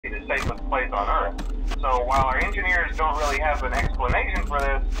safest place on Earth. So while our engineers don't really have an explanation for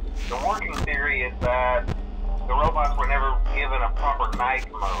this, the working theory is that the robots were never given a proper night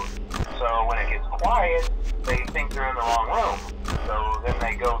mode. So when it gets quiet, they think they're in the wrong room. So then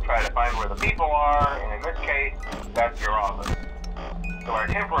they go try to find where the people are, and in this case, that's your office. So our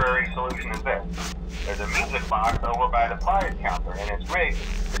temporary solution is this. There's a music box over by the prize counter, and it's rigged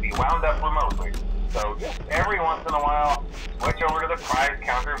to be wound up remotely. So just every once in a while, switch over to the prize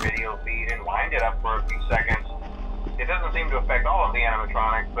counter video feed and wind it up for a few seconds. It doesn't seem to affect all of the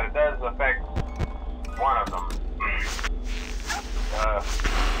animatronics, but it does affect one of them.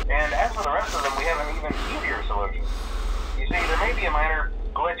 And as for the rest of them, we have an even easier solution. You see, there may be a minor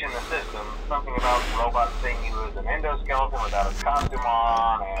glitch in the system, something about robots seeing you as an endoskeleton without a costume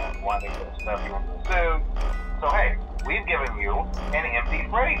on and wanting to stuff you into a suit. So hey, we've given you an empty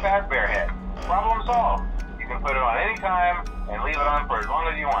Freddy Fazbear head. Problem solved. You can put it on any time and leave it on for as long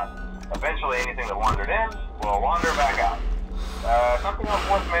as you want. Eventually anything that wandered in will wander back out. Something else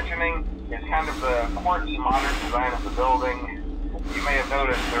worth mentioning is kind of the quirky modern design of the building. You may have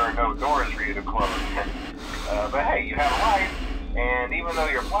noticed there are no doors for you to close. But hey, you have a light, and even though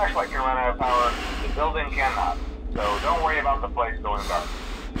your flashlight can run out of power, the building cannot. So don't worry about the place going dark.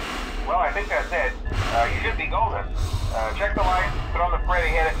 Well, I think that's it. You should be golden. Check the lights, put on the Freddy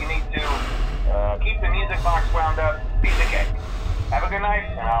head if you need to. Keep the music box wound up, beat the cake. Have a good night,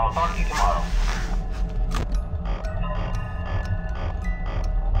 and I'll talk to you tomorrow.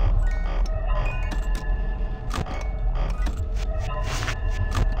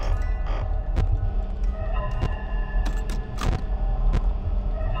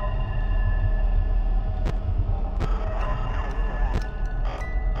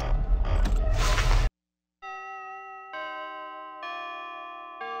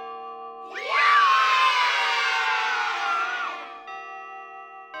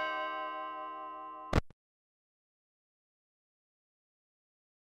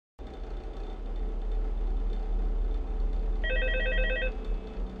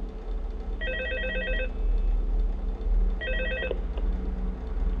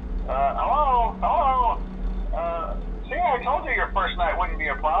 I told you your first night wouldn't be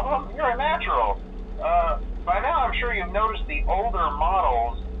a problem. You're a natural. By now I'm sure you've noticed the older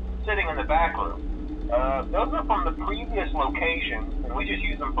models sitting in the back room. Those are from the previous location, and we just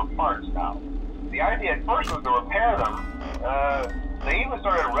use them for parts now. The idea at first was to repair them. They even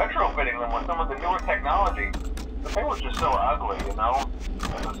started retrofitting them with some of the newer technology, but they were just so ugly, you know?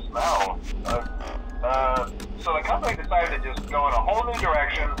 And the smell. So the company decided to just go in a whole new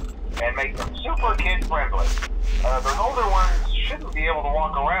direction and make them super kid-friendly. Those older ones shouldn't be able to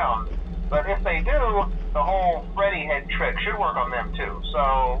walk around, but if they do, the whole Freddy head trick should work on them too,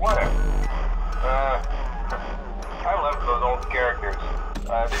 so whatever. I love those old characters.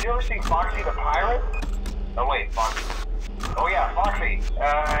 Did you ever see Foxy the Pirate? Oh wait, Foxy. Oh yeah, Foxy.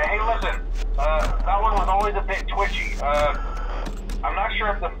 Hey listen, that one was always a bit twitchy. I'm not sure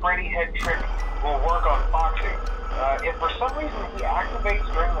if the Freddy head trick will work on Foxy. If for some reason he activates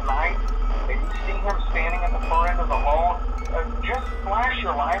during the night, and you see him standing at the far end of the hall, just flash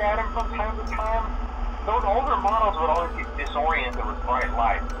your light at him from time to time. Those older models would always get disoriented with bright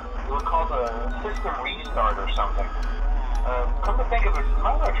light. It would cause a system restart or something. Come to think of it, you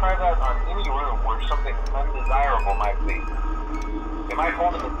might want to try that on any room where something undesirable might be. It might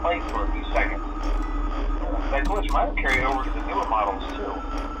hold him in place for a few seconds. That glitch might have carried over to the newer models too.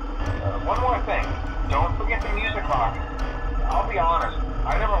 One more thing, don't forget the music box. I'll be honest,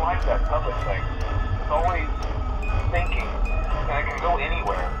 I never liked that puppet thing. It's always thinking, and it can go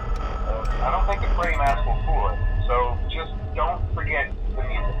anywhere. I don't think the Freddy mask will fool it, so just don't forget the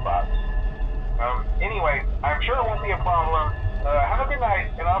music box. Anyway, I'm sure it won't be a problem. Have a good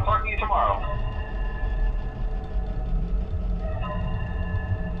night, and I'll talk to you tomorrow.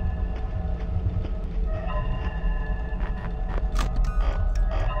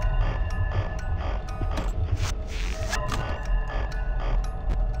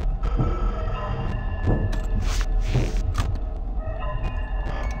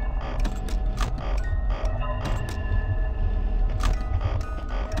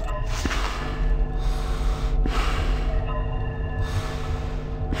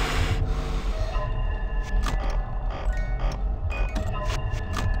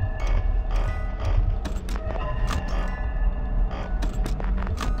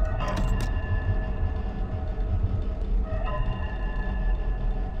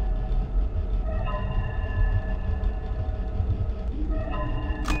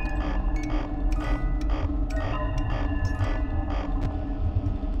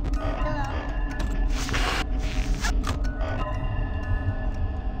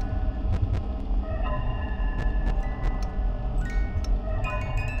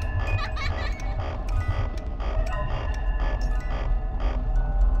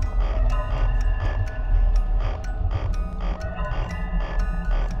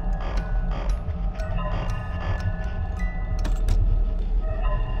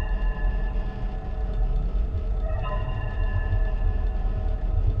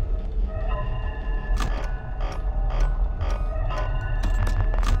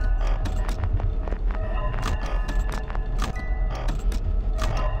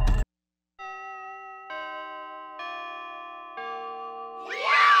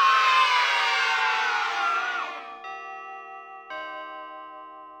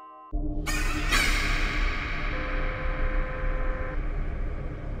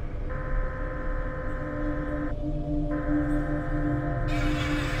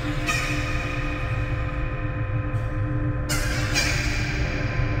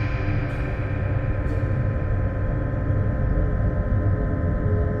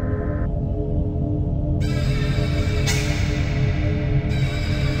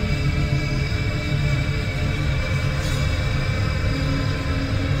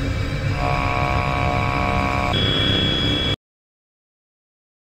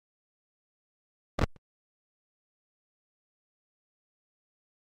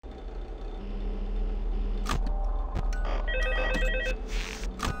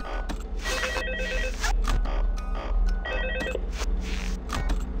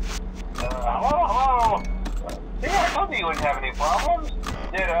 Hello? See, I told you wouldn't have any problems.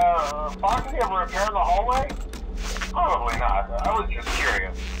 Did, Foxy ever repair the hallway? Probably not. I was just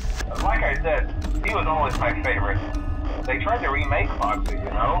curious. Like I said, he was always my favorite. They tried to remake Foxy, you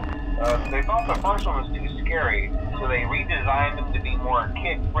know? They thought the first one was too scary, so they redesigned him to be more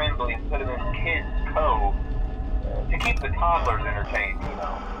kid-friendly and put him in Kids Cove to keep the toddlers entertained, you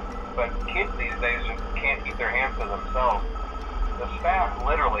know? But kids these days just can't keep their hands to themselves. The staff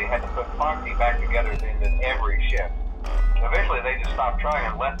literally had to put Foxy back together at the end of every shift. Eventually, they just stopped trying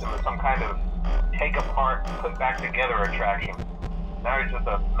and left him as some kind of take-apart, put-back-together attraction. Now he's just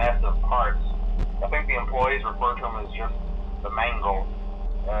a mess of parts. I think the employees refer to him as just the mangle.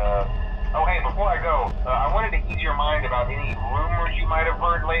 Oh, hey, before I go, I wanted to ease your mind about any rumors you might have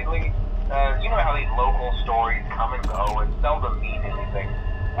heard lately. You know how these local stories come and go and seldom mean anything.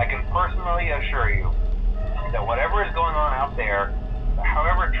 I can personally assure you that whatever is going on out there,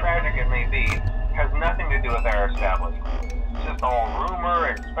 however tragic it may be, has nothing to do with our establishment. It's just all rumor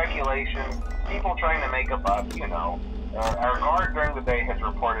and speculation, people trying to make a buck, you know. Our guard during the day has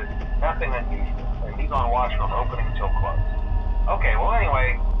reported nothing unusual, and he's on watch from opening till close. Okay, well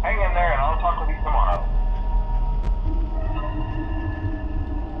anyway, hang in there and I'll talk with you tomorrow.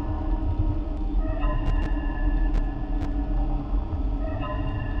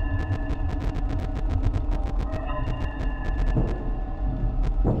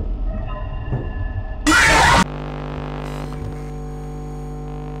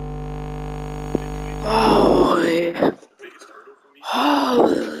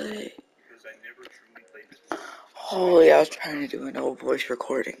 Holy, I was trying to do an old voice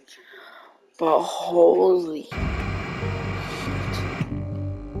recording, but holy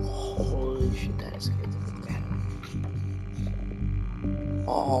shit, that scared the fuck out of me.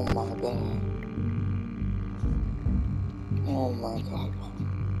 Oh my god. Oh my god.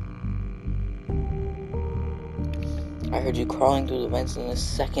 I heard you crawling through the vents, and a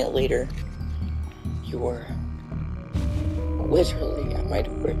second later, you were literally at my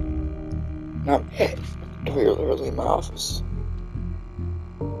door. Not you were literally in my office.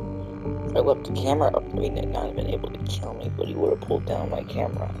 If I left the camera up, he would not have been able to kill me, but he would have pulled down my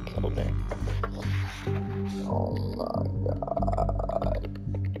camera and killed me. Oh my god.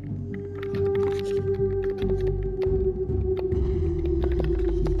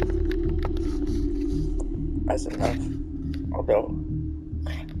 That's enough. Although,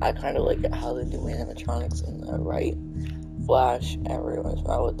 I kind of like how they do animatronics in the right. Flash, everyone's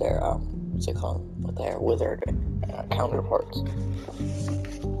out with their, what's it called? With their withered counterparts.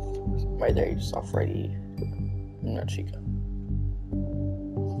 Right there, you just saw Freddy and Chica.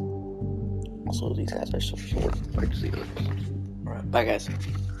 Also, these guys are so short. Alright, bye guys.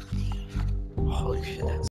 Holy shit, that's